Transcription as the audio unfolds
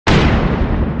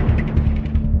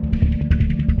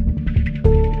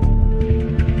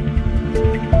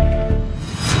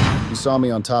saw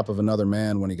me on top of another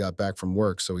man when he got back from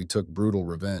work, so he took brutal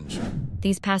revenge.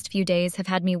 These past few days have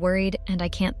had me worried and I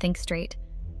can't think straight.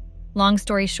 Long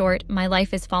story short, my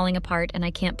life is falling apart and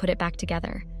I can't put it back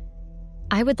together.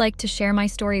 I would like to share my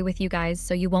story with you guys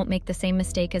so you won't make the same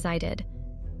mistake as I did.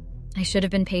 I should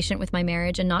have been patient with my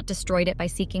marriage and not destroyed it by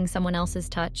seeking someone else's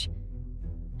touch.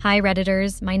 Hi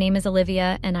Redditors, my name is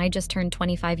Olivia and I just turned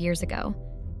 25 years ago.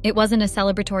 It wasn't a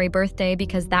celebratory birthday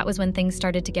because that was when things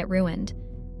started to get ruined.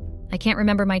 I can't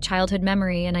remember my childhood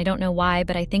memory and I don't know why,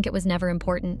 but I think it was never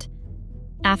important.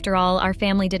 After all, our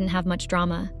family didn't have much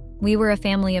drama. We were a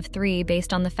family of 3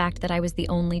 based on the fact that I was the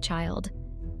only child.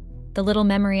 The little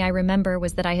memory I remember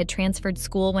was that I had transferred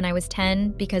school when I was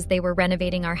 10 because they were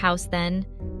renovating our house then,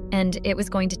 and it was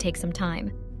going to take some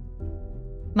time.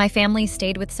 My family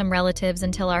stayed with some relatives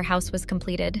until our house was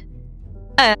completed.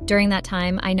 During that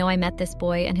time, I know I met this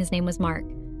boy and his name was Mark.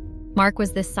 Mark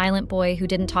was this silent boy who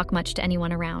didn't talk much to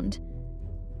anyone around.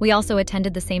 We also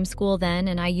attended the same school then,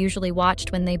 and I usually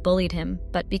watched when they bullied him,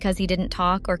 but because he didn't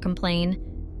talk or complain,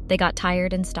 they got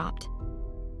tired and stopped.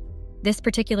 This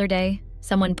particular day,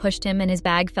 someone pushed him and his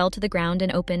bag fell to the ground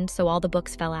and opened, so all the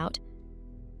books fell out.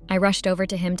 I rushed over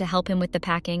to him to help him with the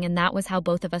packing, and that was how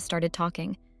both of us started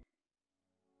talking.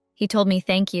 He told me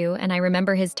thank you, and I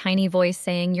remember his tiny voice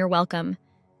saying, "You're welcome."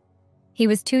 He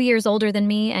was 2 years older than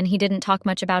me, and he didn't talk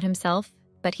much about himself,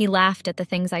 but he laughed at the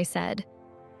things I said.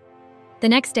 The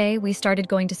next day, we started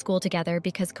going to school together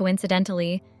because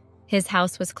coincidentally, his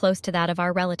house was close to that of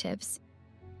our relatives.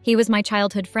 He was my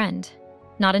childhood friend,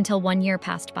 not until 1 year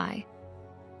passed by.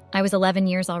 I was 11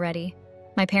 years already.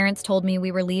 My parents told me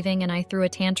we were leaving and I threw a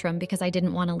tantrum because I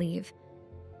didn't want to leave.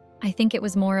 I think it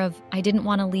was more of I didn't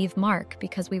want to leave Mark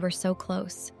because we were so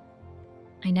close.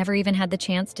 I never even had the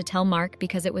chance to tell Mark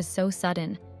because it was so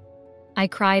sudden. I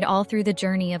cried all through the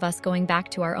journey of us going back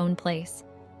to our own place.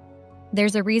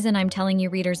 There's a reason I'm telling you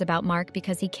readers about Mark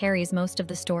because he carries most of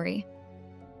the story.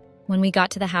 When we got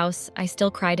to the house, I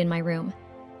still cried in my room.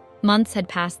 Months had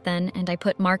passed then, and I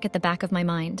put Mark at the back of my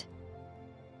mind.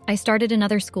 I started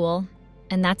another school,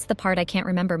 and that's the part I can't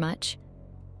remember much.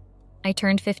 I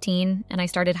turned 15, and I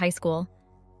started high school.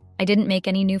 I didn't make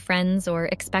any new friends or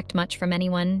expect much from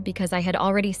anyone because I had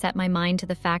already set my mind to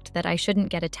the fact that I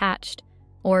shouldn't get attached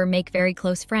or make very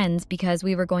close friends because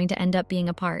we were going to end up being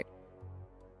apart.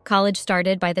 College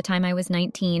started by the time I was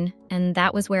 19, and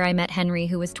that was where I met Henry,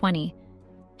 who was 20.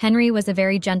 Henry was a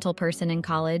very gentle person in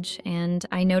college, and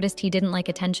I noticed he didn't like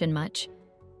attention much.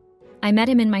 I met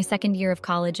him in my second year of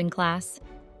college in class.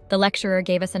 The lecturer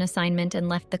gave us an assignment and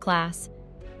left the class.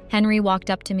 Henry walked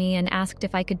up to me and asked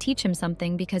if I could teach him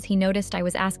something because he noticed I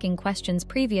was asking questions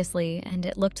previously and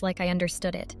it looked like I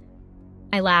understood it.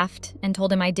 I laughed and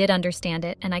told him I did understand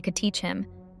it and I could teach him.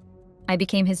 I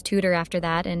became his tutor after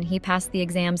that and he passed the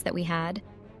exams that we had.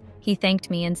 He thanked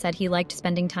me and said he liked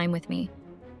spending time with me.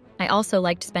 I also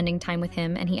liked spending time with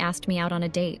him and he asked me out on a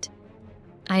date.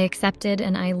 I accepted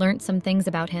and I learned some things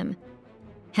about him.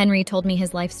 Henry told me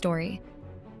his life story.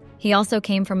 He also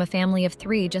came from a family of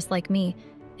 3 just like me,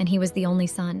 and he was the only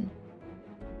son.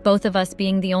 Both of us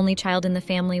being the only child in the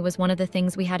family was one of the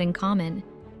things we had in common.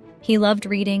 He loved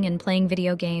reading and playing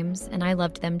video games, and I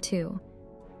loved them too.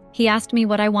 He asked me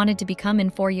what I wanted to become in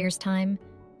 4 years' time,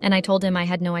 and I told him I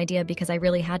had no idea because I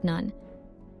really had none.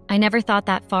 I never thought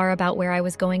that far about where I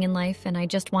was going in life, and I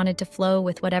just wanted to flow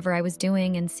with whatever I was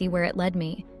doing and see where it led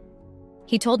me.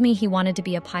 He told me he wanted to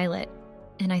be a pilot,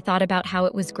 and I thought about how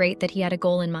it was great that he had a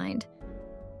goal in mind.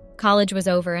 College was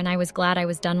over, and I was glad I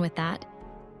was done with that.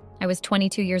 I was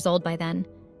 22 years old by then.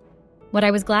 What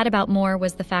I was glad about more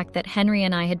was the fact that Henry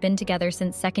and I had been together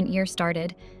since second year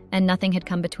started, and nothing had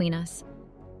come between us.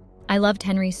 I loved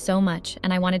Henry so much,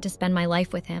 and I wanted to spend my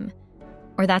life with him.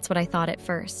 Or that's what I thought at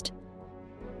first.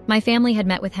 My family had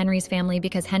met with Henry's family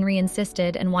because Henry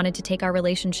insisted and wanted to take our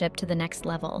relationship to the next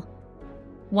level.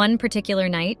 One particular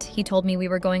night, he told me we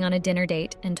were going on a dinner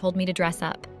date and told me to dress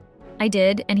up. I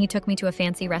did, and he took me to a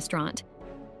fancy restaurant.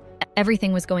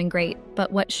 Everything was going great,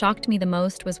 but what shocked me the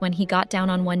most was when he got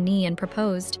down on one knee and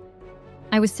proposed.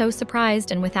 I was so surprised,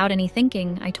 and without any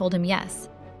thinking, I told him yes.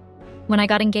 When I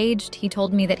got engaged, he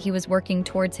told me that he was working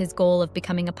towards his goal of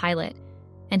becoming a pilot,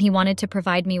 and he wanted to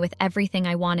provide me with everything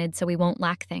I wanted so we won't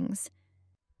lack things.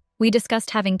 We discussed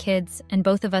having kids, and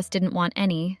both of us didn't want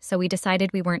any, so we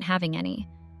decided we weren't having any.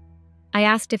 I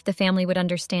asked if the family would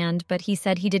understand, but he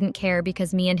said he didn't care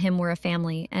because me and him were a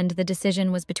family, and the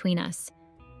decision was between us.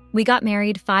 We got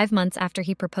married 5 months after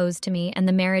he proposed to me, and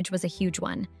the marriage was a huge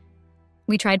one.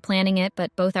 We tried planning it,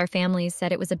 but both our families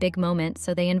said it was a big moment,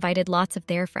 so they invited lots of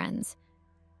their friends.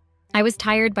 I was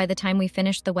tired by the time we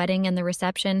finished the wedding and the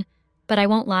reception, but I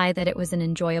won't lie that it was an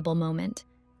enjoyable moment.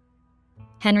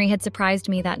 Henry had surprised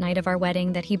me that night of our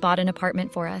wedding that he bought an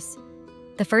apartment for us.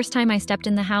 The first time I stepped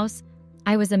in the house,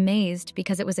 I was amazed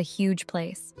because it was a huge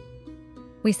place.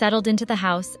 We settled into the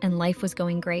house and life was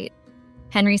going great.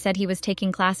 Henry said he was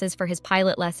taking classes for his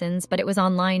pilot lessons, but it was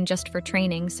online just for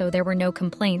training, so there were no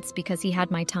complaints because he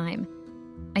had my time.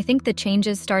 I think the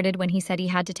changes started when he said he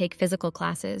had to take physical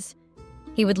classes.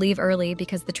 He would leave early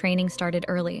because the training started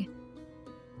early.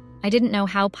 I didn't know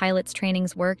how pilots'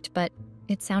 trainings worked, but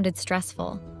it sounded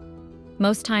stressful.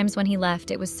 Most times when he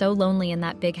left, it was so lonely in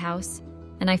that big house,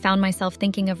 and I found myself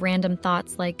thinking of random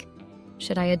thoughts like,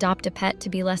 should I adopt a pet to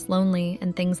be less lonely,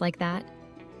 and things like that.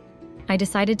 I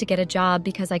decided to get a job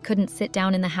because I couldn't sit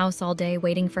down in the house all day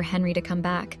waiting for Henry to come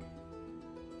back.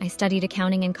 I studied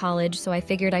accounting in college, so I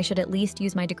figured I should at least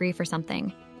use my degree for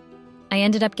something. I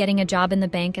ended up getting a job in the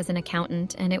bank as an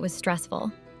accountant, and it was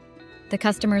stressful. The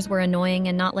customers were annoying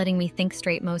and not letting me think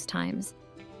straight most times.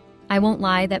 I won't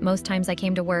lie that most times I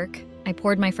came to work, I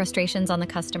poured my frustrations on the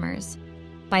customers.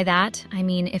 By that, I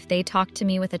mean if they talked to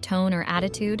me with a tone or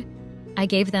attitude, I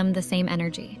gave them the same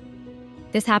energy.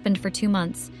 This happened for 2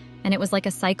 months, and it was like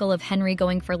a cycle of Henry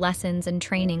going for lessons and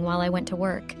training while I went to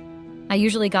work. I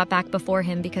usually got back before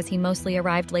him because he mostly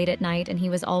arrived late at night and he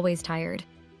was always tired.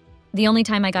 The only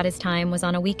time I got his time was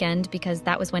on a weekend because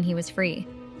that was when he was free.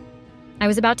 I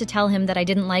was about to tell him that I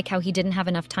didn't like how he didn't have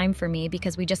enough time for me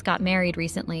because we just got married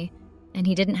recently, and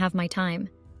he didn't have my time.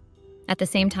 At the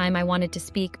same time, I wanted to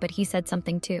speak, but he said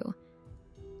something too.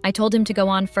 I told him to go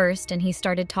on first, and he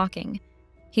started talking.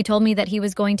 He told me that he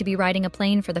was going to be riding a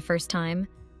plane for the first time,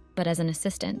 but as an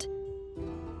assistant.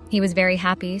 He was very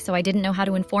happy, so I didn't know how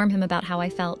to inform him about how I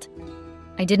felt.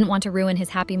 I didn't want to ruin his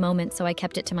happy moment, so I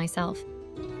kept it to myself.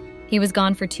 He was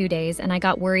gone for 2 days, and I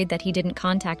got worried that he didn't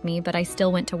contact me, but I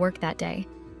still went to work that day.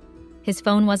 His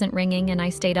phone wasn't ringing, and I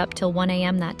stayed up till 1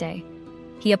 a.m. that day.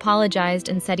 He apologized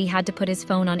and said he had to put his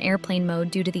phone on airplane mode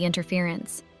due to the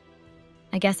interference.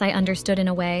 I guess I understood in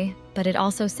a way, but it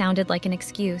also sounded like an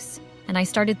excuse, and I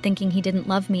started thinking he didn't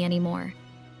love me anymore.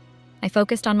 I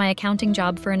focused on my accounting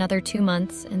job for another 2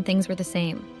 months, and things were the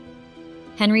same.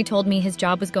 Henry told me his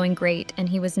job was going great and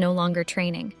he was no longer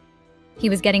training. He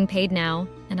was getting paid now,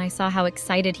 and I saw how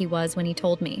excited he was when he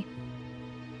told me.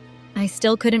 I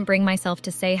still couldn't bring myself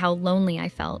to say how lonely I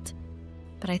felt,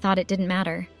 but I thought it didn't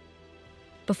matter.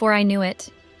 Before I knew it,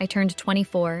 I turned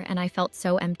 24 and I felt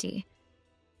so empty.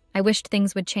 I wished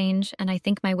things would change, and I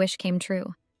think my wish came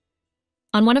true.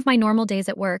 On one of my normal days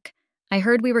at work, I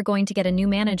heard we were going to get a new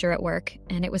manager at work,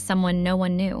 and it was someone no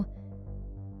one knew.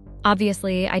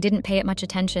 Obviously, I didn't pay it much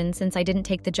attention since I didn't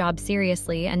take the job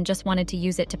seriously and just wanted to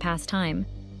use it to pass time.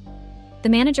 The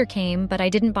manager came, but I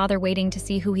didn't bother waiting to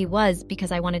see who he was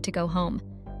because I wanted to go home.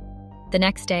 The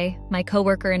next day, my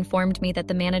coworker informed me that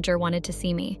the manager wanted to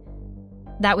see me.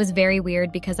 That was very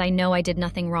weird because I know I did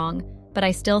nothing wrong, but I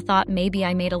still thought maybe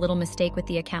I made a little mistake with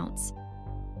the accounts.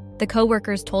 The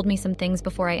coworkers told me some things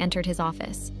before I entered his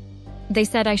office. They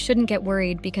said I shouldn't get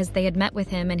worried because they had met with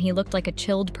him and he looked like a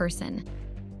chilled person.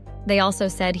 They also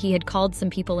said he had called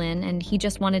some people in and he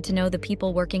just wanted to know the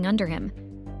people working under him.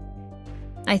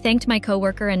 I thanked my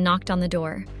coworker and knocked on the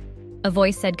door. A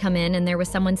voice said come in, and there was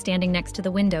someone standing next to the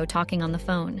window talking on the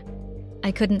phone.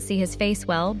 I couldn't see his face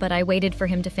well, but I waited for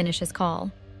him to finish his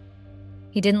call.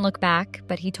 He didn't look back,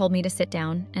 but he told me to sit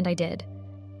down, and I did.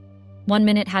 1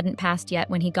 minute hadn't passed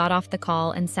yet when he got off the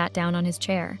call and sat down on his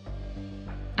chair.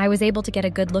 I was able to get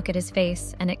a good look at his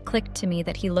face, and it clicked to me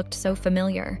that he looked so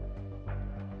familiar.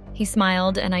 He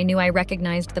smiled, and I knew I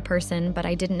recognized the person, but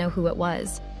I didn't know who it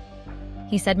was.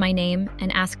 He said my name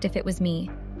and asked if it was me,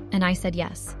 and I said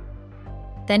yes.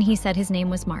 Then he said his name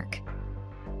was Mark.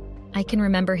 I can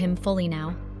remember him fully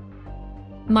now.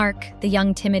 Mark, the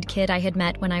young timid kid I had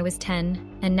met when I was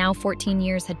 10, and now 14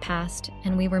 years had passed,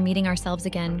 and we were meeting ourselves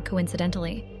again,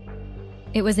 coincidentally.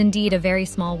 It was indeed a very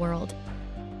small world.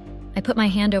 I put my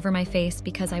hand over my face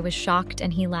because I was shocked,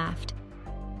 and he laughed.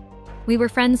 We were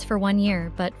friends for 1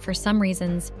 year, but for some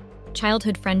reasons,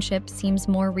 childhood friendship seems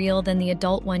more real than the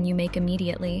adult one you make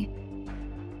immediately.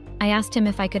 I asked him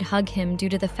if I could hug him due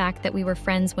to the fact that we were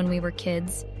friends when we were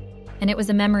kids, and it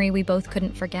was a memory we both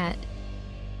couldn't forget.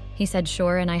 He said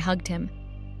sure, and I hugged him.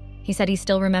 He said he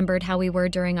still remembered how we were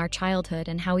during our childhood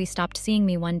and how he stopped seeing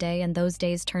me one day and those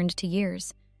days turned to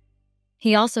years.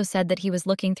 He also said that he was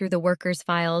looking through the workers'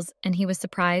 files and he was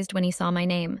surprised when he saw my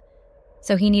name.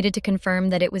 So he needed to confirm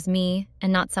that it was me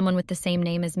and not someone with the same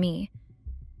name as me.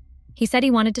 He said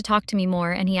he wanted to talk to me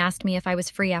more, and he asked me if I was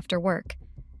free after work.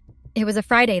 It was a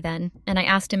Friday then, and I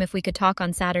asked him if we could talk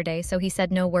on Saturday, so he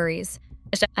said no worries.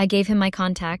 I gave him my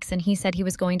contacts, and he said he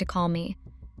was going to call me.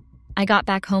 I got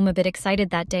back home a bit excited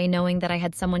that day, knowing that I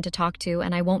had someone to talk to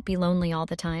and I won't be lonely all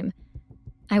the time.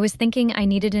 I was thinking I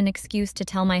needed an excuse to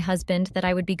tell my husband that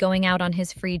I would be going out on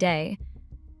his free day.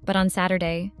 But on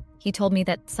Saturday, he told me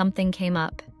that something came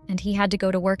up and he had to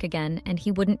go to work again and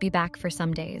he wouldn't be back for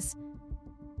some days.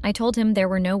 I told him there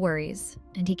were no worries,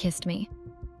 and he kissed me.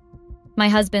 My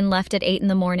husband left at 8 in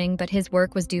the morning, but his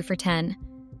work was due for 10.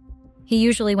 He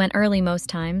usually went early most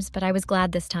times, but I was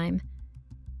glad this time.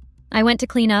 I went to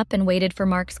clean up and waited for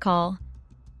Mark's call.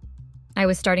 I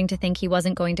was starting to think he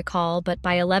wasn't going to call, but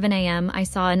by 11 a.m., I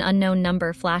saw an unknown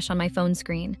number flash on my phone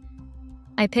screen.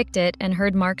 I picked it and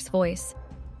heard Mark's voice.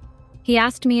 He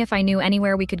asked me if I knew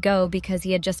anywhere we could go because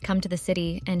he had just come to the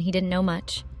city and he didn't know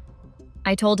much.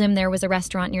 I told him there was a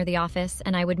restaurant near the office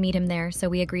and I would meet him there, so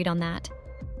we agreed on that.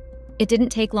 It didn't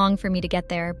take long for me to get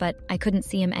there, but I couldn't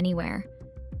see him anywhere.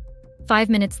 5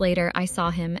 minutes later, I saw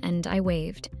him and I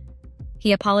waved.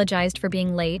 He apologized for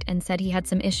being late and said he had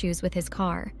some issues with his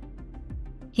car.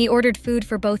 He ordered food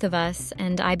for both of us,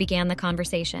 and I began the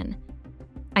conversation.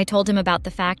 I told him about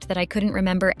the fact that I couldn't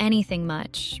remember anything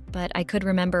much, but I could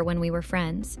remember when we were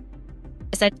friends.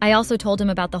 I also told him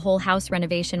about the whole house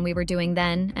renovation we were doing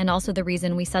then, and also the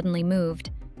reason we suddenly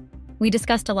moved. We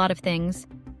discussed a lot of things.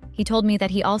 He told me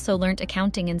that he also learnt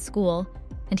accounting in school,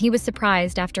 and he was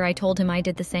surprised after I told him I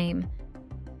did the same.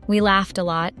 We laughed a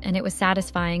lot, and it was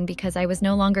satisfying because I was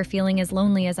no longer feeling as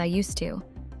lonely as I used to.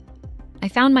 I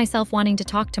found myself wanting to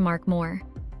talk to Mark more.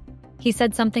 He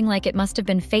said something like it must have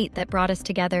been fate that brought us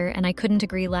together, and I couldn't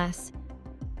agree less.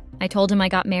 I told him I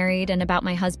got married and about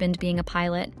my husband being a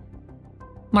pilot.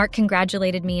 Mark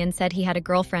congratulated me and said he had a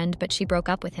girlfriend, but she broke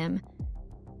up with him.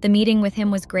 The meeting with him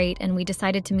was great, and we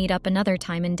decided to meet up another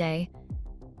time and day.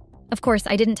 Of course,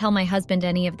 I didn't tell my husband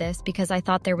any of this because I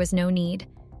thought there was no need,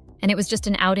 and it was just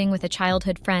an outing with a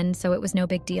childhood friend, so it was no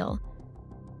big deal.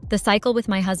 The cycle with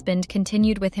my husband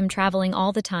continued, with him traveling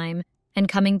all the time and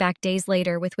coming back days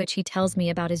later, with which he tells me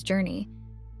about his journey.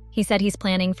 He said he's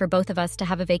planning for both of us to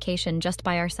have a vacation just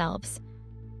by ourselves.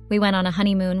 We went on a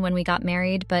honeymoon when we got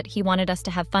married, but he wanted us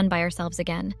to have fun by ourselves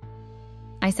again.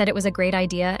 I said it was a great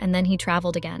idea, and then he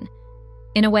traveled again.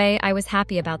 In a way, I was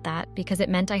happy about that because it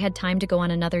meant I had time to go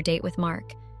on another date with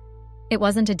Mark. It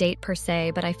wasn't a date per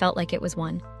se, but I felt like it was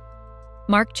one.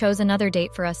 Mark chose another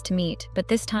date for us to meet, but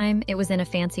this time it was in a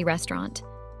fancy restaurant.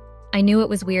 I knew it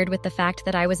was weird with the fact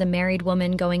that I was a married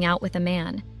woman going out with a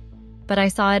man, but I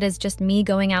saw it as just me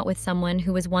going out with someone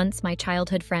who was once my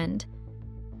childhood friend.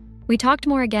 We talked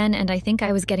more again, and I think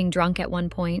I was getting drunk at one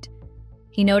point.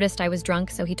 He noticed I was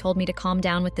drunk, so he told me to calm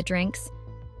down with the drinks,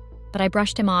 but I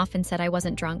brushed him off and said I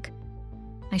wasn't drunk.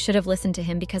 I should have listened to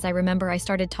him because I remember I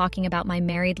started talking about my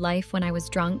married life when I was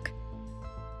drunk.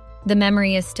 The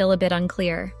memory is still a bit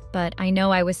unclear, but I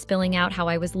know I was spilling out how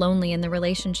I was lonely in the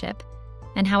relationship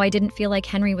and how I didn't feel like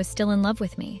Henry was still in love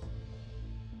with me.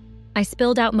 I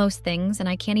spilled out most things, and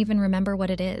I can't even remember what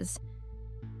it is.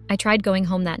 I tried going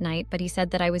home that night, but he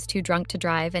said that I was too drunk to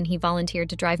drive, and he volunteered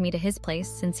to drive me to his place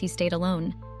since he stayed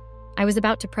alone. I was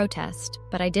about to protest,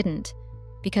 but I didn't,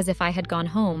 because if I had gone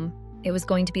home, it was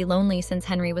going to be lonely since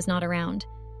Henry was not around.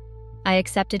 I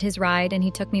accepted his ride, and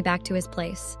he took me back to his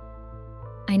place.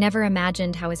 I never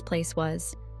imagined how his place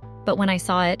was, but when I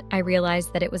saw it, I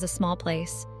realized that it was a small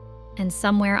place, and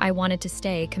somewhere I wanted to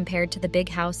stay compared to the big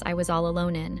house I was all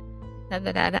alone in.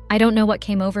 I don't know what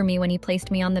came over me when he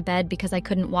placed me on the bed because I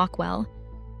couldn't walk well.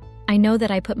 I know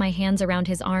that I put my hands around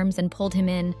his arms and pulled him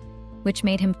in, which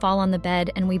made him fall on the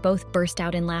bed, and we both burst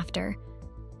out in laughter.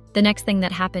 The next thing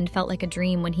that happened felt like a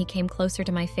dream when he came closer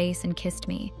to my face and kissed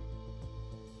me.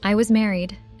 I was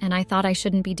married, and I thought I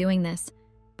shouldn't be doing this,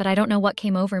 but I don't know what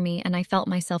came over me, and I felt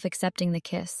myself accepting the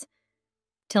kiss.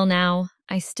 Till now,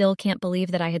 I still can't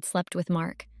believe that I had slept with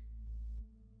Mark.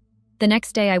 The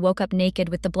next day, I woke up naked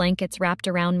with the blankets wrapped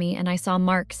around me, and I saw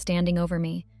Mark standing over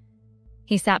me.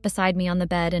 He sat beside me on the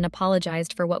bed and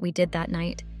apologized for what we did that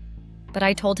night, but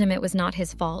I told him it was not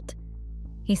his fault.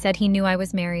 He said he knew I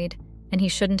was married, and he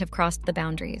shouldn't have crossed the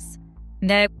boundaries.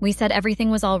 We said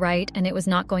everything was all right and it was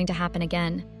not going to happen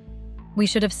again. We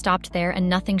should have stopped there, and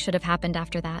nothing should have happened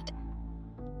after that.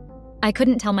 I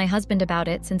couldn't tell my husband about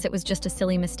it since it was just a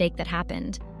silly mistake that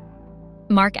happened.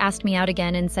 Mark asked me out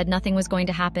again and said nothing was going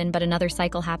to happen, but another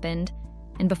cycle happened,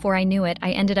 and before I knew it,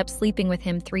 I ended up sleeping with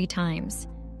him 3 times.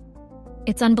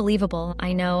 It's unbelievable,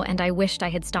 I know, and I wished I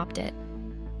had stopped it.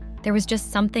 There was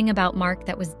just something about Mark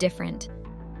that was different.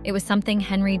 It was something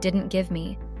Henry didn't give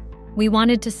me. We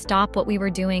wanted to stop what we were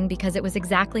doing because it was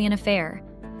exactly an affair,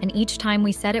 and each time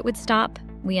we said it would stop,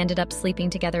 we ended up sleeping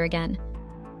together again.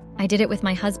 I did it with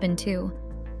my husband too,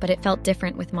 but it felt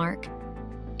different with Mark.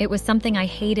 It was something I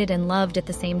hated and loved at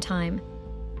the same time.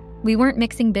 We weren't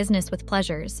mixing business with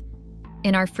pleasures.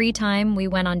 In our free time, we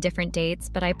went on different dates,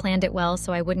 but I planned it well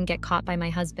so I wouldn't get caught by my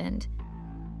husband.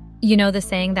 You know the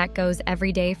saying that goes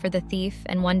every day for the thief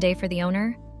and one day for the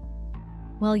owner?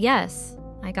 Well, yes,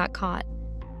 I got caught.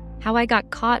 How I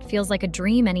got caught feels like a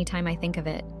dream anytime I think of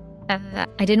it.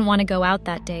 I didn't want to go out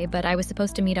that day, but I was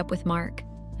supposed to meet up with Mark.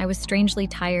 I was strangely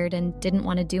tired and didn't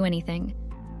want to do anything.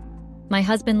 My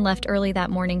husband left early that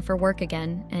morning for work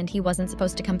again, and he wasn't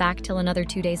supposed to come back till another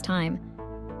 2 days' time.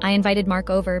 I invited Mark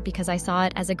over because I saw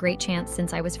it as a great chance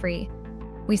since I was free.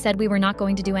 We said we were not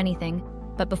going to do anything,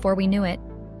 but before we knew it,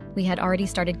 we had already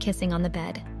started kissing on the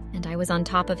bed, and I was on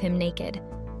top of him naked.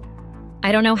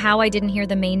 I don't know how I didn't hear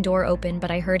the main door open,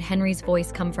 but I heard Henry's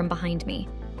voice come from behind me.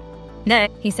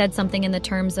 He said something in the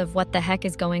terms of what the heck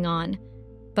is going on,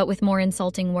 but with more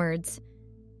insulting words.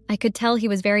 I could tell he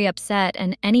was very upset,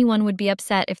 and anyone would be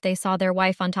upset if they saw their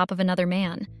wife on top of another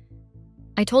man.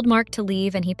 I told Mark to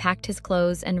leave, and he packed his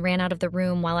clothes and ran out of the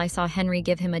room while I saw Henry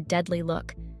give him a deadly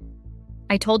look.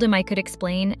 I told him I could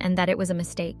explain and that it was a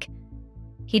mistake.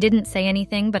 He didn't say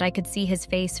anything, but I could see his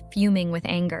face fuming with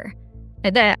anger.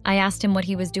 I asked him what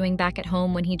he was doing back at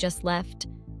home when he just left,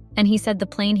 and he said the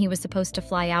plane he was supposed to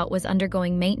fly out was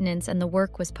undergoing maintenance and the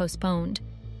work was postponed.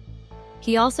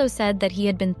 He also said that he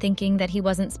had been thinking that he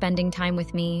wasn't spending time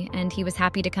with me and he was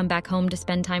happy to come back home to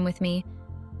spend time with me,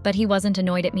 but he wasn't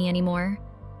annoyed at me anymore.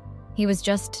 He was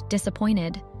just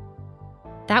disappointed.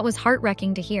 That was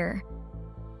heart-wrenching to hear.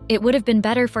 It would have been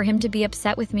better for him to be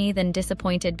upset with me than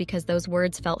disappointed because those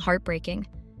words felt heartbreaking.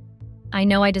 I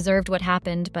know I deserved what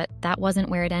happened, but that wasn't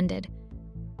where it ended.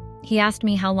 He asked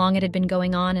me how long it had been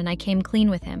going on, and I came clean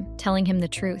with him, telling him the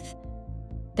truth.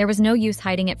 There was no use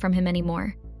hiding it from him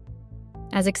anymore.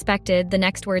 As expected, the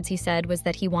next words he said was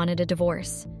that he wanted a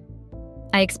divorce.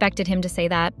 I expected him to say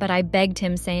that, but I begged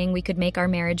him, saying we could make our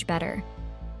marriage better.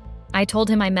 I told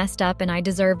him I messed up and I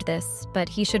deserved this, but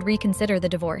he should reconsider the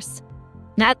divorce.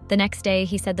 The next day,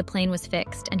 he said the plane was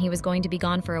fixed and he was going to be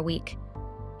gone for a week.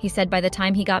 He said by the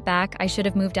time he got back, I should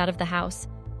have moved out of the house.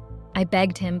 I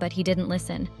begged him, but he didn't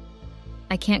listen.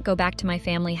 I can't go back to my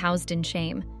family housed in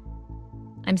shame.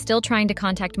 I'm still trying to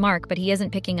contact Mark, but he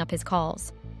isn't picking up his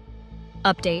calls.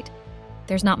 Update.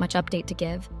 There's not much update to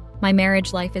give. My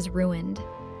marriage life is ruined.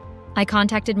 I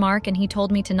contacted Mark and he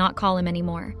told me to not call him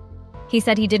anymore. He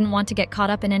said he didn't want to get caught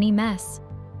up in any mess.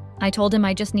 I told him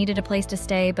I just needed a place to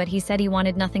stay, but he said he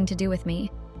wanted nothing to do with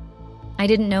me. I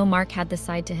didn't know Mark had this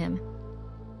side to him.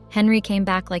 Henry came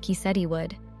back like he said he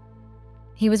would.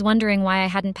 He was wondering why I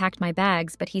hadn't packed my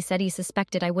bags, but he said he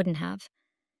suspected I wouldn't have.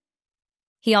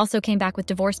 He also came back with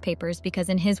divorce papers because,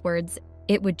 in his words,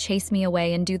 it would chase me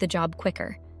away and do the job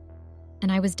quicker.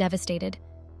 And I was devastated.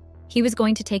 He was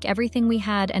going to take everything we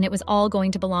had and it was all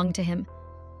going to belong to him.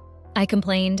 I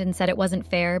complained and said it wasn't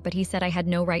fair, but he said I had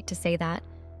no right to say that,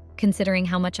 considering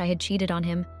how much I had cheated on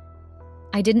him.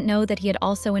 I didn't know that he had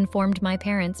also informed my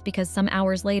parents because some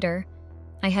hours later,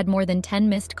 I had more than 10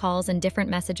 missed calls and different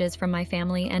messages from my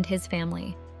family and his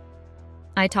family.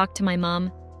 I talked to my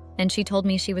mom, and she told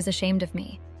me she was ashamed of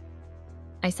me.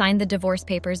 I signed the divorce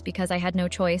papers because I had no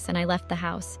choice and I left the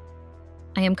house.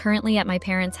 I am currently at my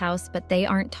parents' house, but they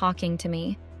aren't talking to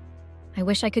me. I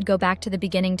wish I could go back to the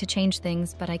beginning to change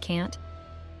things, but I can't.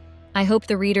 I hope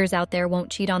the readers out there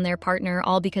won't cheat on their partner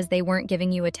all because they weren't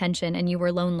giving you attention and you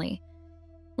were lonely.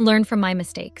 Learn from my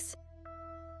mistakes.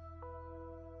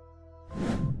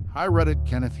 Hi Reddit,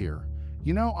 Kenneth here.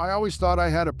 You know, I always thought I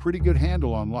had a pretty good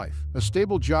handle on life. A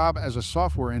stable job as a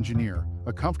software engineer,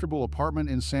 a comfortable apartment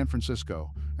in San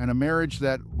Francisco, and a marriage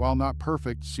that, while not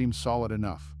perfect, seemed solid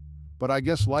enough. But I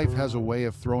guess life has a way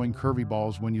of throwing curvy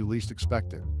balls when you least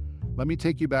expect it. Let me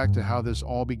take you back to how this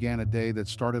all began, a day that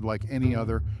started like any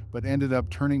other, but ended up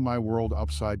turning my world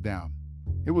upside down.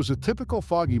 It was a typical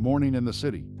foggy morning in the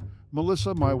city.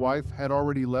 Melissa, my wife, had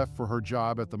already left for her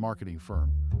job at the marketing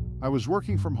firm. I was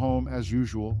working from home as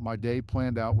usual, my day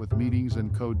planned out with meetings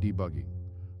and code debugging.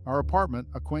 Our apartment,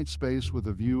 a quaint space with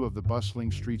a view of the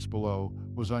bustling streets below,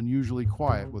 was unusually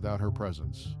quiet without her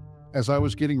presence. As I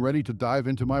was getting ready to dive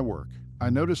into my work,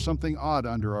 I noticed something odd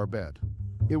under our bed.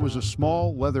 It was a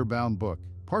small, leather-bound book,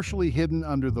 partially hidden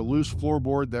under the loose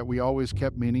floorboard that we always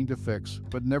kept meaning to fix,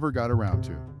 but never got around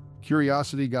to.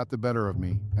 Curiosity got the better of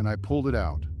me, and I pulled it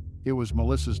out. It was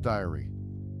Melissa's diary.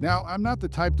 Now, I'm not the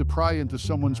type to pry into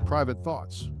someone's private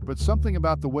thoughts, but something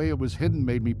about the way it was hidden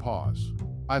made me pause.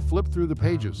 I flipped through the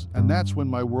pages, and that's when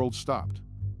my world stopped.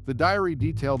 The diary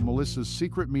detailed Melissa's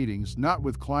secret meetings, not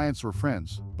with clients or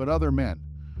friends, but other men.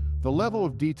 The level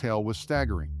of detail was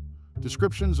staggering.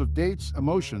 Descriptions of dates,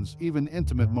 emotions, even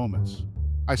intimate moments.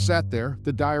 I sat there,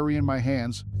 the diary in my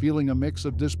hands, feeling a mix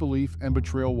of disbelief and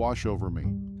betrayal wash over me.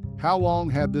 How long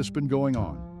had this been going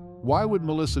on? Why would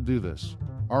Melissa do this?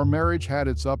 Our marriage had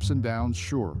its ups and downs,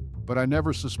 sure, but I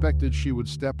never suspected she would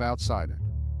step outside it.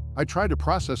 I tried to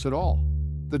process it all.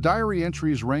 The diary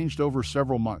entries ranged over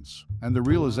several months, and the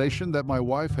realization that my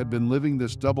wife had been living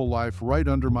this double life right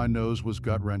under my nose was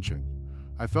gut-wrenching.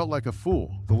 I felt like a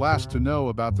fool, the last to know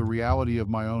about the reality of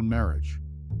my own marriage.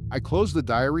 I closed the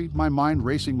diary, my mind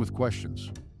racing with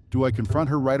questions. Do I confront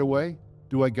her right away?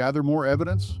 Do I gather more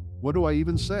evidence? What do I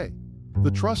even say?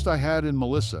 The trust I had in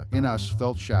Melissa, in us,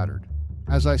 felt shattered.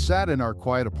 As I sat in our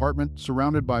quiet apartment,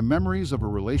 surrounded by memories of a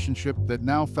relationship that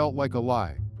now felt like a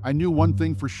lie, I knew one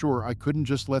thing for sure: I couldn't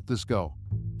just let this go.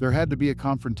 There had to be a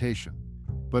confrontation.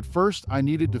 But first, I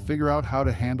needed to figure out how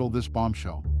to handle this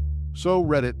bombshell. So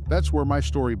Reddit, that's where my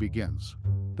story begins.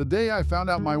 The day I found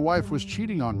out my wife was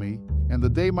cheating on me, and the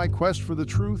day my quest for the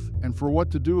truth and for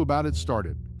what to do about it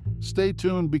started. Stay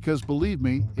tuned, because believe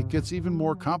me, it gets even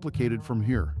more complicated from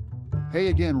here. Hey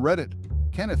again, Reddit.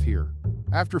 Kenneth here.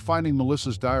 After finding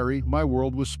Melissa's diary, my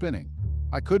world was spinning.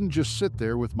 I couldn't just sit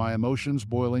there with my emotions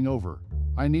boiling over.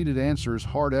 I needed answers,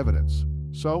 hard evidence.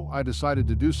 So I decided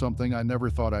to do something I never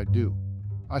thought I'd do.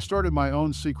 I started my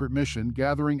own secret mission,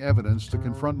 gathering evidence to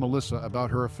confront Melissa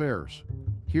about her affairs.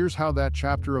 Here's how that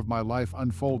chapter of my life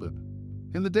unfolded.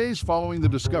 In the days following the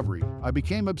discovery, I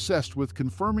became obsessed with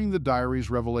confirming the diary's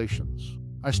revelations.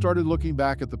 I started looking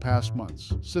back at the past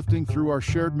months, sifting through our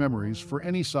shared memories for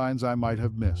any signs I might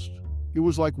have missed. It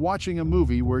was like watching a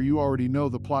movie where you already know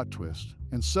the plot twist,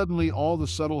 and suddenly all the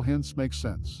subtle hints make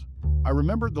sense. I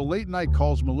remembered the late-night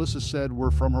calls Melissa said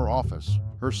were from her office,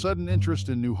 her sudden interest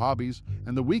in new hobbies,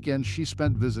 and the weekends she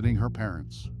spent visiting her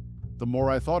parents. The more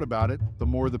I thought about it, the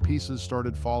more the pieces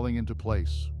started falling into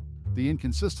place. The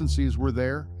inconsistencies were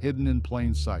there, hidden in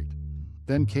plain sight.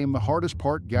 Then came the hardest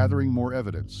part: gathering more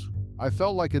evidence. I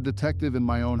felt like a detective in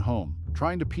my own home,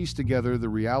 trying to piece together the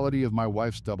reality of my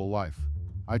wife's double life.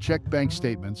 I checked bank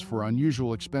statements for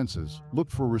unusual expenses,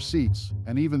 looked for receipts,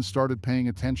 and even started paying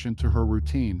attention to her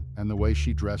routine and the way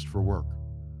she dressed for work.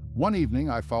 One evening,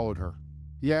 I followed her.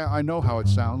 Yeah, I know how it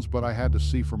sounds, but I had to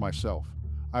see for myself.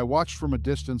 I watched from a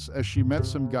distance as she met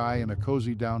some guy in a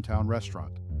cozy downtown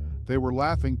restaurant. They were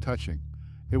laughing, touching.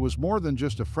 It was more than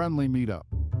just a friendly meetup.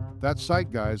 That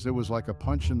sight, guys, it was like a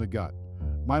punch in the gut.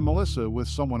 My Melissa with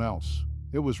someone else.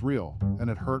 It was real, and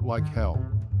it hurt like hell.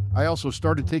 I also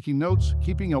started taking notes,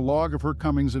 keeping a log of her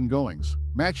comings and goings,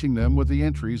 matching them with the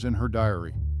entries in her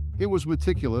diary. It was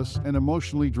meticulous and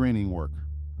emotionally draining work.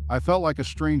 I felt like a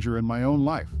stranger in my own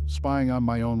life, spying on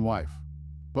my own wife.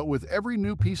 But with every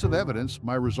new piece of evidence,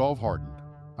 my resolve hardened.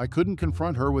 I couldn't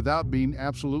confront her without being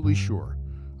absolutely sure.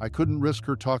 I couldn't risk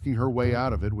her talking her way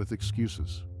out of it with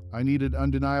excuses. I needed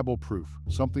undeniable proof,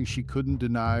 something she couldn't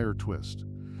deny or twist.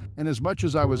 And as much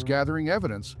as I was gathering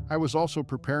evidence, I was also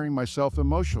preparing myself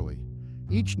emotionally.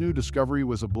 Each new discovery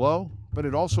was a blow, but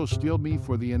it also steeled me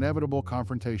for the inevitable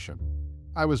confrontation.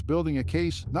 I was building a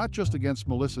case not just against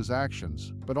Melissa's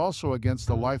actions, but also against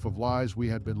the life of lies we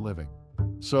had been living.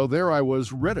 So there I was,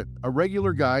 Reddit, a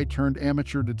regular guy turned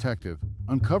amateur detective,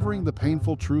 uncovering the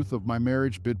painful truth of my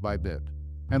marriage bit by bit.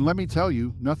 And let me tell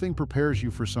you, nothing prepares you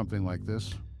for something like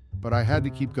this. But I had to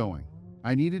keep going.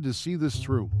 I needed to see this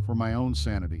through for my own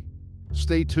sanity.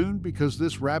 Stay tuned, because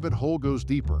this rabbit hole goes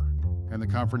deeper. And the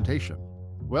confrontation,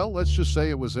 well, let's just say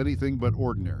it was anything but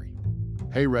ordinary.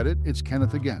 Hey Reddit, it's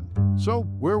Kenneth again. So,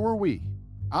 where were we?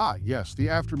 Ah, yes, the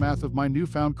aftermath of my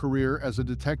newfound career as a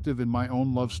detective in my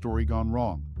own love story gone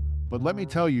wrong. But let me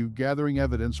tell you, gathering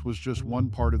evidence was just one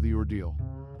part of the ordeal.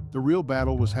 The real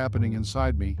battle was happening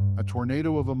inside me, a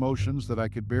tornado of emotions that I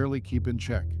could barely keep in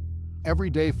check. Every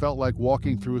day felt like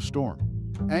walking through a storm.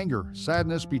 Anger,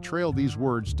 sadness, betrayal, these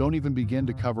words don't even begin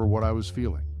to cover what I was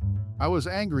feeling. I was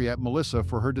angry at Melissa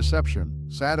for her deception,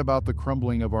 sad about the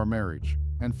crumbling of our marriage,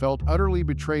 and felt utterly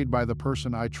betrayed by the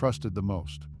person I trusted the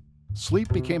most.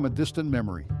 Sleep became a distant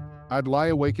memory. I'd lie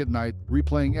awake at night,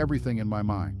 replaying everything in my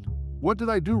mind. What did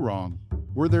I do wrong?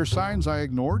 Were there signs I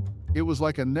ignored? It was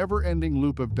like a never-ending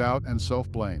loop of doubt and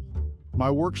self-blame. My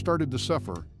work started to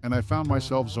suffer, and I found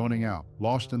myself zoning out,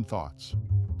 lost in thoughts.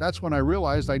 That's when I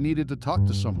realized I needed to talk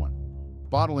to someone.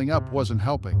 Bottling up wasn't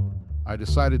helping. I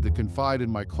decided to confide in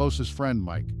my closest friend,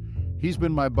 Mike. He's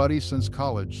been my buddy since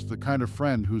college, the kind of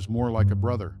friend who's more like a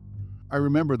brother. I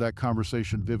remember that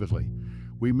conversation vividly.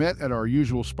 We met at our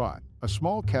usual spot, a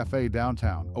small cafe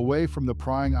downtown, away from the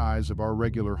prying eyes of our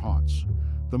regular haunts.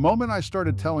 The moment I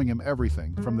started telling him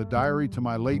everything, from the diary to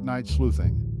my late-night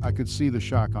sleuthing, I could see the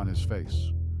shock on his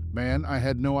face. Man, I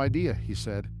had no idea, he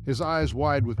said, his eyes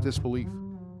wide with disbelief.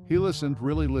 He listened,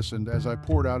 really listened, as I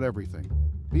poured out everything.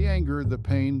 The anger, the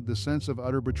pain, the sense of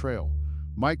utter betrayal.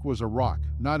 Mike was a rock,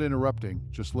 not interrupting,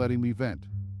 just letting me vent.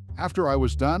 After I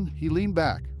was done, he leaned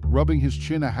back, rubbing his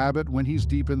chin, a habit when he's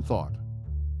deep in thought.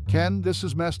 Ken, this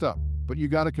is messed up, but you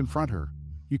gotta confront her.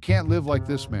 You can't live like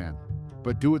this, man.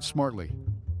 But do it smartly.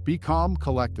 Be calm,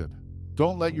 collected.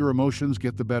 Don't let your emotions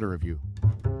get the better of you.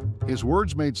 His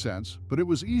words made sense, but it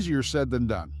was easier said than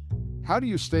done. How do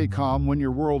you stay calm when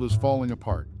your world is falling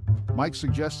apart? Mike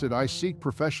suggested I seek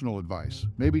professional advice,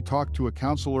 maybe talk to a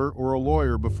counselor or a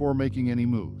lawyer before making any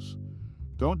moves.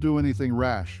 Don't do anything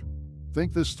rash.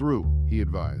 Think this through, he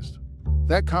advised.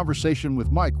 That conversation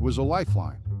with Mike was a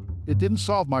lifeline. It didn't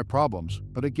solve my problems,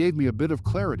 but it gave me a bit of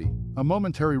clarity, a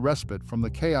momentary respite from the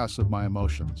chaos of my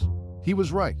emotions. He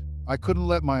was right. I couldn't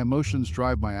let my emotions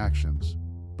drive my actions.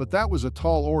 But that was a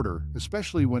tall order,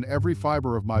 especially when every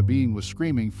fiber of my being was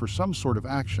screaming for some sort of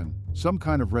action, some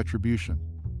kind of retribution.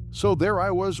 So there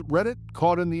I was, Reddit,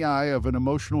 caught in the eye of an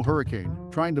emotional hurricane,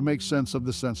 trying to make sense of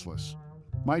the senseless.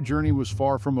 My journey was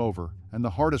far from over, and the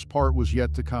hardest part was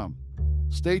yet to come.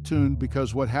 Stay tuned,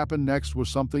 because what happened next was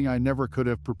something I never could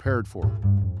have prepared for.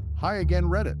 Hi again,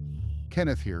 Reddit.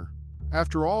 Kenneth here.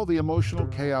 After all the emotional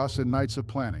chaos and nights of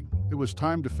planning, it was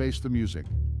time to face the music.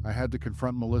 I had to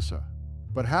confront Melissa.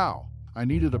 But how? I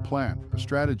needed a plan, a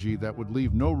strategy that would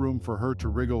leave no room for her to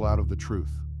wriggle out of the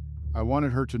truth. I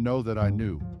wanted her to know that I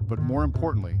knew, but more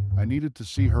importantly, I needed to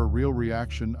see her real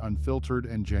reaction, unfiltered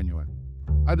and genuine.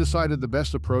 I decided the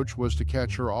best approach was to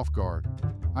catch her off guard.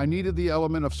 I needed the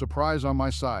element of surprise on my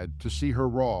side to see her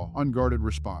raw, unguarded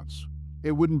response.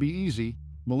 It wouldn't be easy.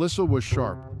 Melissa was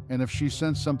sharp, and if she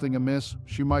sensed something amiss,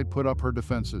 she might put up her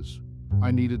defenses.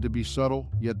 I needed to be subtle,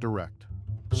 yet direct.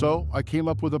 So, I came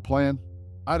up with a plan.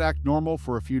 I'd act normal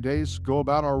for a few days, go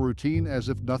about our routine as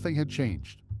if nothing had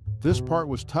changed. This part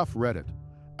was tough, Reddit.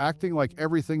 Acting like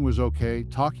everything was okay,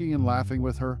 talking and laughing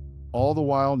with her, all the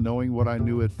while knowing what I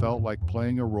knew it felt like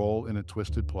playing a role in a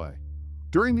twisted play.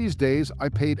 During these days, I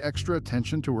paid extra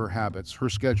attention to her habits, her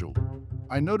schedule.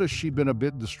 I noticed she'd been a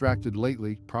bit distracted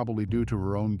lately, probably due to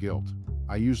her own guilt.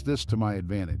 I used this to my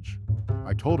advantage.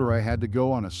 I told her I had to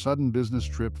go on a sudden business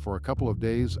trip for a couple of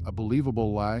days, a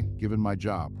believable lie, given my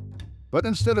job. But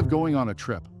instead of going on a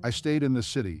trip, I stayed in the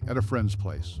city at a friend's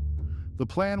place. The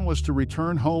plan was to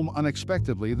return home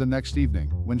unexpectedly the next evening,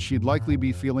 when she'd likely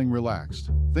be feeling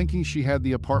relaxed, thinking she had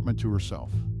the apartment to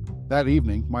herself. That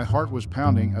evening, my heart was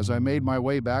pounding as I made my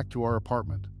way back to our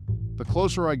apartment. The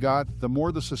closer I got, the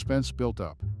more the suspense built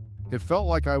up. It felt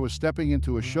like I was stepping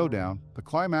into a showdown, the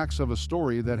climax of a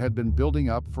story that had been building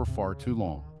up for far too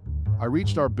long. I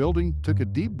reached our building, took a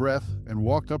deep breath, and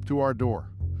walked up to our door.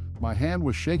 My hand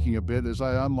was shaking a bit as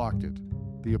I unlocked it.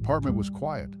 The apartment was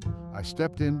quiet. I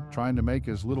stepped in, trying to make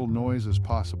as little noise as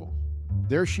possible.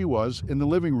 There she was, in the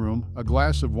living room, a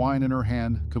glass of wine in her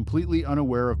hand, completely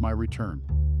unaware of my return.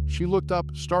 She looked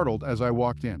up, startled, as I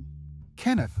walked in.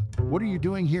 "Kenneth, what are you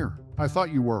doing here? I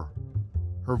thought you were."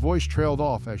 Her voice trailed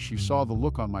off as she saw the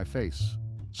look on my face.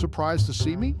 "Surprised to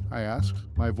see me?" I asked,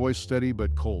 my voice steady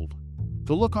but cold.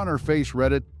 The look on her face,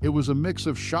 Reddit, it was a mix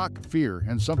of shock, fear,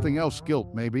 and something else,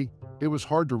 guilt maybe. It was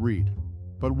hard to read.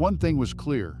 But one thing was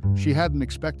clear, she hadn't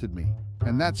expected me,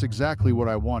 and that's exactly what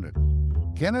I wanted.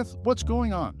 "Kenneth, what's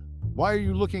going on? Why are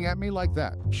you looking at me like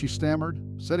that?" she stammered,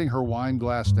 setting her wine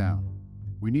glass down.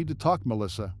 "We need to talk,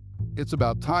 Melissa. It's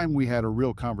about time we had a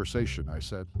real conversation," I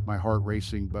said, my heart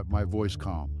racing but my voice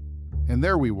calm. And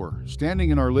there we were, standing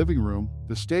in our living room,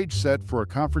 the stage set for a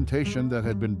confrontation that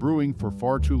had been brewing for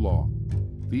far too long.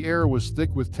 The air was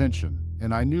thick with tension,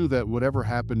 and I knew that whatever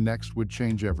happened next would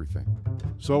change everything.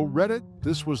 So, Reddit,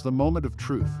 this was the moment of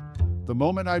truth, the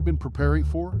moment I'd been preparing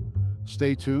for.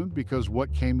 Stay tuned, because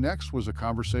what came next was a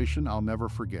conversation I'll never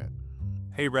forget.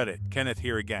 Hey Reddit, Kenneth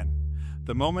here again.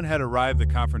 The moment had arrived, the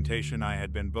confrontation I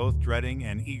had been both dreading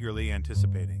and eagerly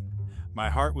anticipating.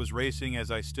 My heart was racing as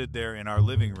I stood there in our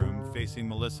living room facing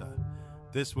Melissa.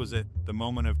 This was it, the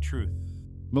moment of truth.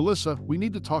 "Melissa, we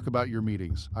need to talk about your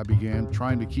meetings," I began,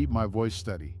 trying to keep my voice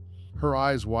steady. Her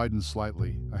eyes widened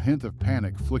slightly, a hint of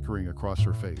panic flickering across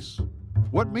her face.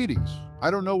 "What meetings? I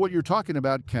don't know what you're talking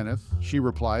about, Kenneth," she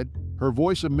replied, her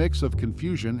voice a mix of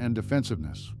confusion and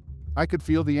defensiveness. I could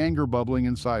feel the anger bubbling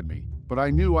inside me, but I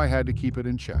knew I had to keep it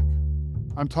in check.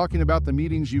 "I'm talking about the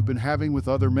meetings you've been having with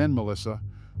other men, Melissa,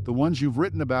 the ones you've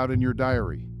written about in your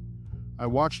diary." I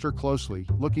watched her closely,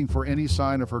 looking for any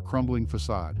sign of her crumbling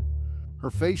facade. Her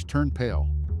face turned pale.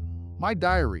 "My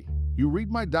diary? You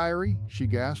read my diary?" she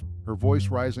gasped, her voice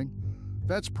rising.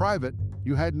 "That's private.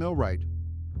 You had no right."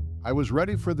 I was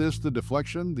ready for this, the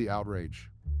deflection, the outrage.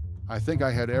 "I think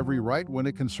I had every right when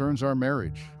it concerns our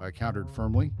marriage," I countered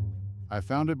firmly. "I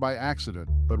found it by accident,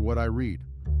 but what I read.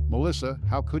 Melissa,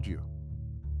 how could you?"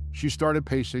 She started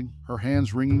pacing, her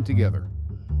hands wringing together.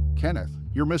 Kenneth,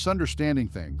 you're misunderstanding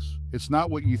things. It's not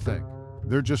what you think.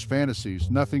 They're just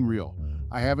fantasies, nothing real.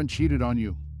 I haven't cheated on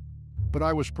you. But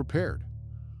I was prepared.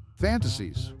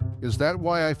 Fantasies. Is that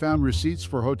why I found receipts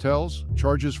for hotels,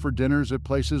 charges for dinners at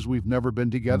places we've never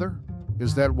been together?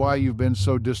 Is that why you've been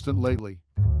so distant lately?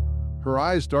 Her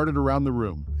eyes darted around the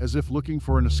room, as if looking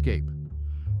for an escape.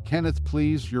 Kenneth,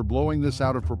 please, you're blowing this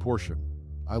out of proportion.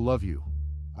 I love you.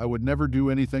 I would never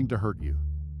do anything to hurt you.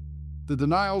 The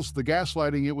denials, the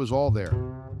gaslighting, it was all there.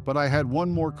 But I had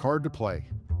one more card to play.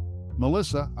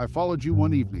 Melissa, I followed you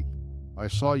one evening. I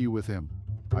saw you with him.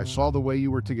 I saw the way you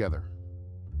were together.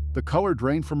 The color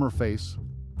drained from her face.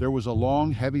 There was a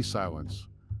long, heavy silence.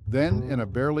 Then, in a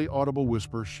barely audible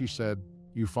whisper, she said,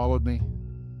 "You followed me?"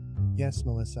 Yes,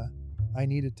 Melissa. I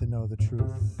needed to know the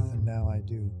truth, and now I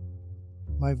do.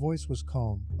 My voice was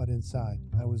calm, but inside,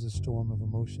 I was a storm of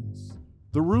emotions.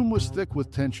 The room was thick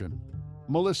with tension.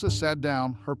 Melissa sat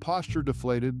down, her posture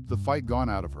deflated, the fight gone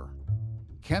out of her.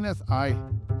 Kenneth, I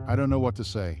don't know what to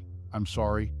say. I'm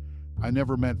sorry. I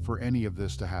never meant for any of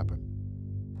this to happen.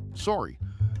 Sorry.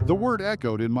 The word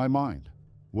echoed in my mind.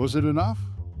 Was it enough?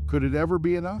 Could it ever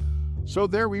be enough? So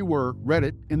there we were,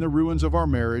 Reddit, in the ruins of our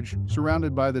marriage,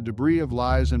 surrounded by the debris of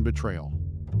lies and betrayal.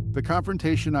 The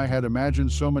confrontation I had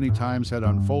imagined so many times had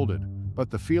unfolded, but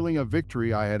the feeling of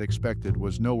victory I had expected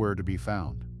was nowhere to be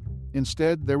found.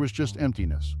 Instead, there was just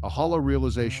emptiness, a hollow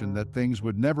realization that things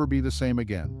would never be the same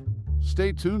again.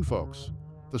 Stay tuned, folks.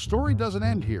 The story doesn't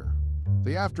end here.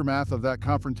 The aftermath of that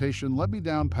confrontation led me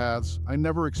down paths I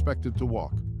never expected to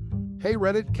walk. Hey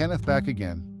Reddit, Kenneth back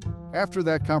again. After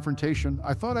that confrontation,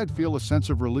 I thought I'd feel a sense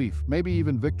of relief, maybe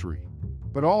even victory.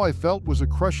 But all I felt was a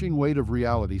crushing weight of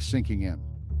reality sinking in.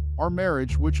 Our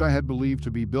marriage, which I had believed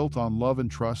to be built on love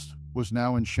and trust, was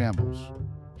now in shambles.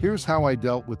 Here's how I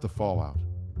dealt with the fallout.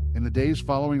 In the days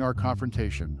following our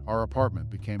confrontation, our apartment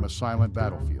became a silent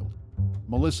battlefield.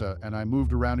 Melissa and I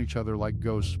moved around each other like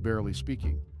ghosts, barely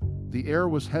speaking. The air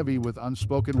was heavy with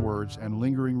unspoken words and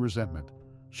lingering resentment.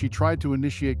 She tried to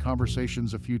initiate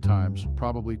conversations a few times,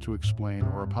 probably to explain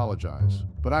or apologize,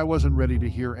 but I wasn't ready to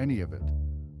hear any of it.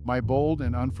 My bold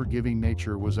and unforgiving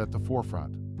nature was at the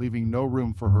forefront, leaving no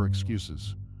room for her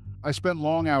excuses. I spent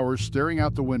long hours staring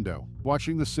out the window,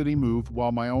 watching the city move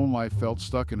while my own life felt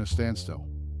stuck in a standstill.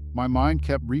 My mind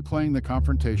kept replaying the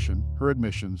confrontation, her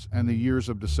admissions, and the years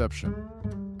of deception.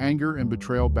 Anger and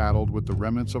betrayal battled with the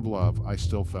remnants of love I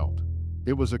still felt.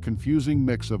 It was a confusing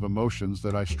mix of emotions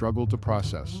that I struggled to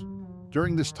process.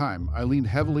 During this time, I leaned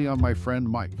heavily on my friend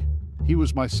Mike. He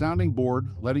was my sounding board,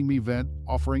 letting me vent,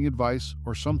 offering advice,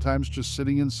 or sometimes just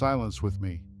sitting in silence with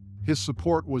me. His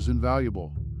support was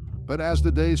invaluable. But as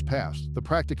the days passed, the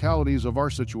practicalities of our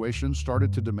situation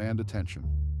started to demand attention.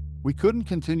 We couldn't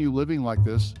continue living like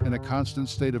this in a constant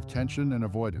state of tension and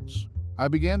avoidance. I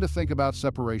began to think about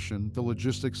separation, the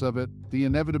logistics of it, the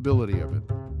inevitability of it.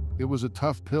 It was a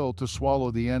tough pill to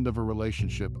swallow, the end of a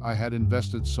relationship I had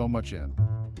invested so much in.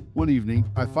 One evening,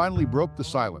 I finally broke the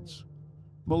silence.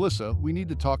 Melissa, we need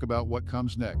to talk about what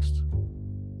comes next.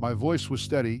 My voice was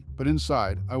steady, but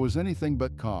inside, I was anything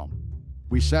but calm.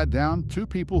 We sat down, two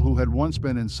people who had once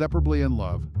been inseparably in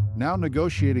love, now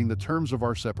negotiating the terms of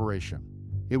our separation.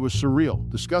 It was surreal,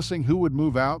 discussing who would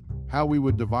move out, how we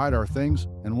would divide our things,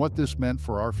 and what this meant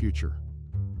for our future.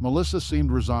 Melissa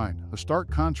seemed resigned, a stark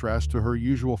contrast to her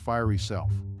usual fiery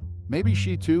self. Maybe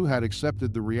she too had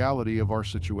accepted the reality of our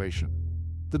situation.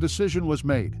 The decision was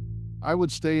made. I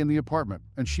would stay in the apartment,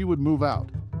 and she would move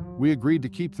out. We agreed to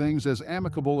keep things as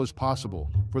amicable as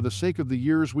possible, for the sake of the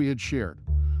years we had shared.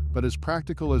 But as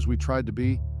practical as we tried to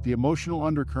be, the emotional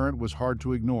undercurrent was hard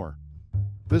to ignore.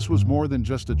 This was more than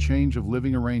just a change of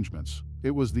living arrangements.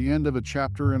 It was the end of a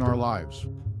chapter in our lives.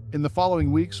 In the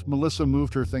following weeks, Melissa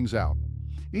moved her things out.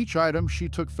 Each item she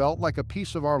took felt like a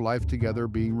piece of our life together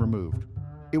being removed.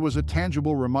 It was a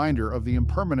tangible reminder of the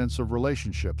impermanence of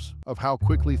relationships, of how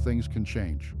quickly things can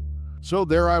change. So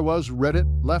there I was, Reddit,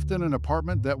 left in an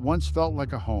apartment that once felt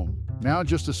like a home, now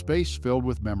just a space filled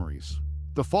with memories.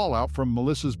 The fallout from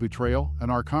Melissa's betrayal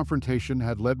and our confrontation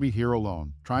had led me here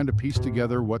alone, trying to piece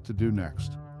together what to do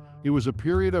next. It was a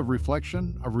period of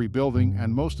reflection, of rebuilding,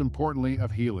 and most importantly,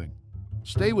 of healing.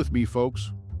 Stay with me,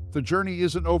 folks. The journey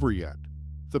isn't over yet.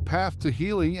 The path to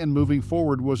healing and moving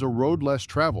forward was a road less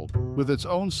traveled, with its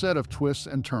own set of twists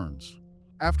and turns.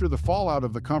 After the fallout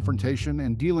of the confrontation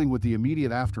and dealing with the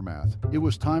immediate aftermath, it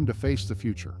was time to face the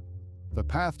future. The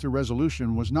path to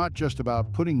resolution was not just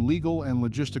about putting legal and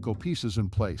logistical pieces in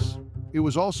place. It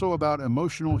was also about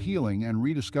emotional healing and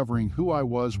rediscovering who I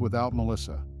was without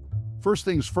Melissa. First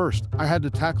things first, I had to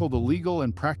tackle the legal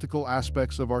and practical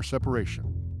aspects of our separation.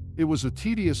 It was a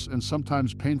tedious and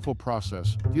sometimes painful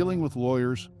process, dealing with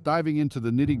lawyers, diving into the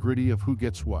nitty-gritty of who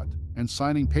gets what, and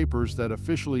signing papers that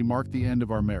officially marked the end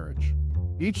of our marriage.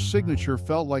 Each signature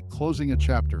felt like closing a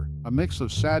chapter, a mix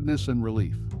of sadness and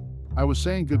relief. I was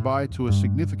saying goodbye to a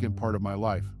significant part of my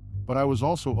life, but I was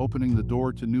also opening the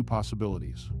door to new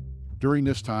possibilities. During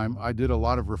this time, I did a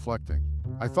lot of reflecting.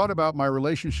 I thought about my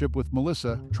relationship with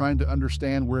Melissa, trying to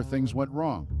understand where things went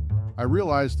wrong. I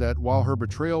realized that while her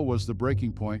betrayal was the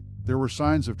breaking point, there were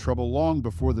signs of trouble long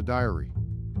before the diary.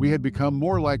 We had become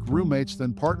more like roommates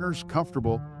than partners,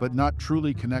 comfortable, but not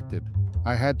truly connected.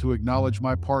 I had to acknowledge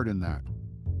my part in that.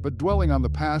 But dwelling on the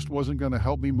past wasn't going to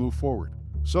help me move forward.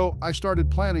 So I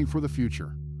started planning for the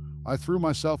future. I threw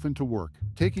myself into work,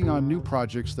 taking on new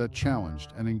projects that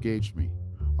challenged and engaged me.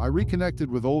 I reconnected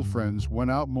with old friends,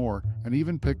 went out more, and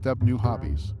even picked up new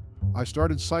hobbies. I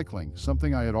started cycling,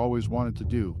 something I had always wanted to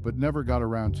do, but never got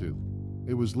around to.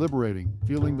 It was liberating,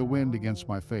 feeling the wind against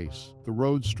my face, the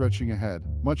road stretching ahead,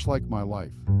 much like my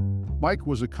life. Mike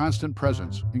was a constant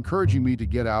presence, encouraging me to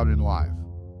get out and live.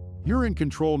 "You're in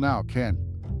control now, Ken.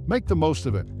 Make the most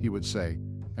of it," he would say,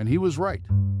 and he was right.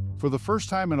 For the first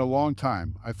time in a long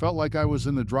time, I felt like I was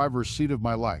in the driver's seat of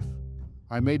my life.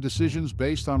 I made decisions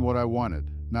based on what I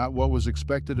wanted, not what was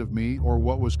expected of me or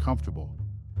what was comfortable.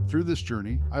 Through this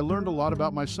journey, I learned a lot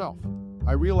about myself.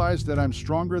 I realized that I'm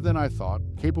stronger than I thought,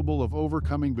 capable of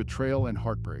overcoming betrayal and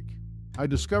heartbreak. I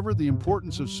discovered the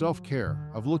importance of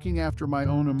self-care, of looking after my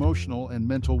own emotional and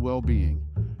mental well-being.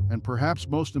 And perhaps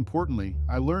most importantly,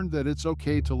 I learned that it's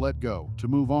okay to let go, to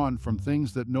move on from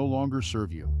things that no longer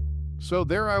serve you. So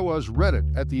there I was,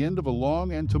 Reddit, at the end of a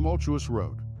long and tumultuous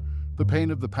road. The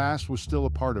pain of the past was still a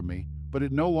part of me, but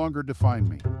it no longer defined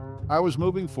me. I was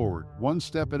moving forward, one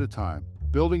step at a time,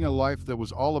 building a life that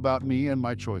was all about me and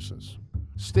my choices.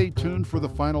 Stay tuned for the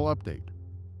final update.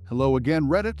 Hello again,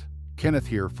 Reddit. Kenneth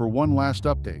here for one last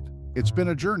update. It's been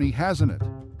a journey, hasn't it?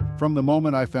 From the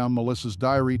moment I found Melissa's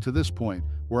diary to this point,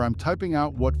 where I'm typing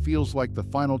out what feels like the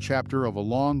final chapter of a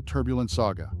long, turbulent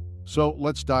saga. So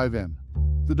let's dive in.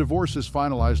 The divorce is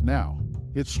finalized now.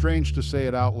 It's strange to say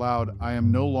it out loud, I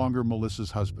am no longer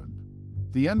Melissa's husband.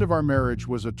 The end of our marriage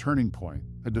was a turning point,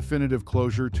 a definitive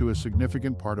closure to a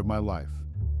significant part of my life.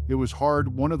 It was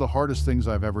hard, one of the hardest things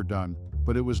I've ever done,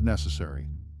 but it was necessary.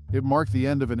 It marked the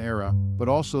end of an era, but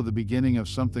also the beginning of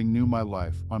something new in my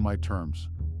life, on my terms.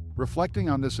 Reflecting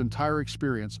on this entire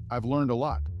experience, I've learned a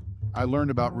lot. I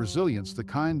learned about resilience, the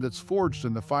kind that's forged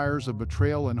in the fires of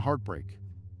betrayal and heartbreak.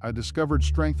 I discovered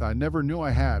strength I never knew I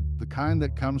had, the kind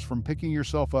that comes from picking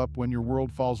yourself up when your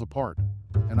world falls apart.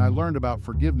 And I learned about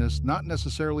forgiveness, not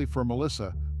necessarily for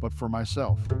Melissa, but for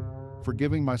myself.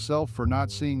 Forgiving myself for not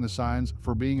seeing the signs,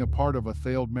 for being a part of a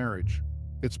failed marriage.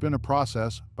 It's been a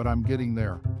process, but I'm getting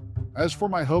there. As for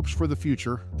my hopes for the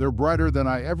future, they're brighter than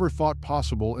I ever thought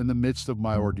possible in the midst of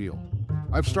my ordeal.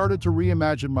 I've started to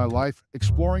reimagine my life,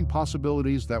 exploring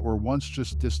possibilities that were once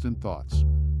just distant thoughts.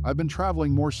 I've been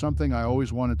traveling more, something I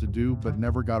always wanted to do but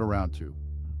never got around to.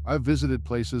 I've visited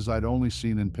places I'd only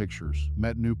seen in pictures,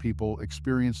 met new people,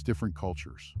 experienced different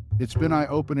cultures. It's been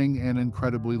eye-opening and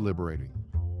incredibly liberating.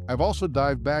 I've also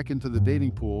dived back into the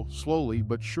dating pool, slowly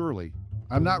but surely.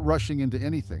 I'm not rushing into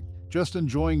anything, just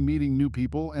enjoying meeting new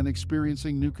people and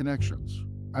experiencing new connections.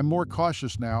 I'm more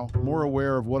cautious now, more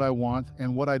aware of what I want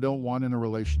and what I don't want in a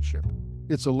relationship.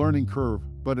 It's a learning curve,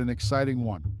 but an exciting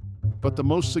one. But the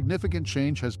most significant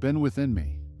change has been within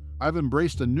me. I've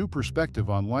embraced a new perspective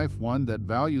on life, one that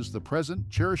values the present,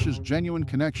 cherishes genuine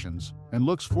connections, and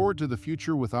looks forward to the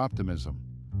future with optimism.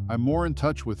 I'm more in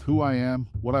touch with who I am,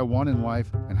 what I want in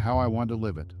life, and how I want to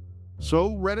live it. So,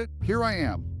 Reddit, here I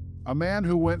am. A man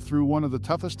who went through one of the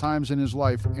toughest times in his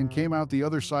life and came out the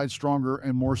other side stronger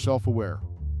and more self-aware.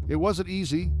 It wasn't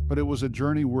easy, but it was a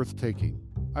journey worth taking.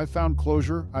 I've found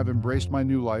closure, I've embraced my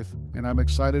new life, and I'm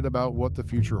excited about what the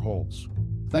future holds.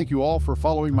 Thank you all for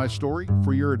following my story,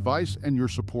 for your advice and your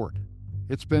support.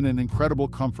 It's been an incredible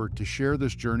comfort to share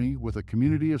this journey with a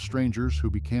community of strangers who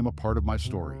became a part of my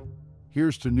story.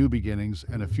 Here's to new beginnings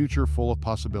and a future full of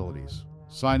possibilities.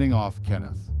 Signing off,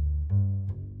 Kenneth.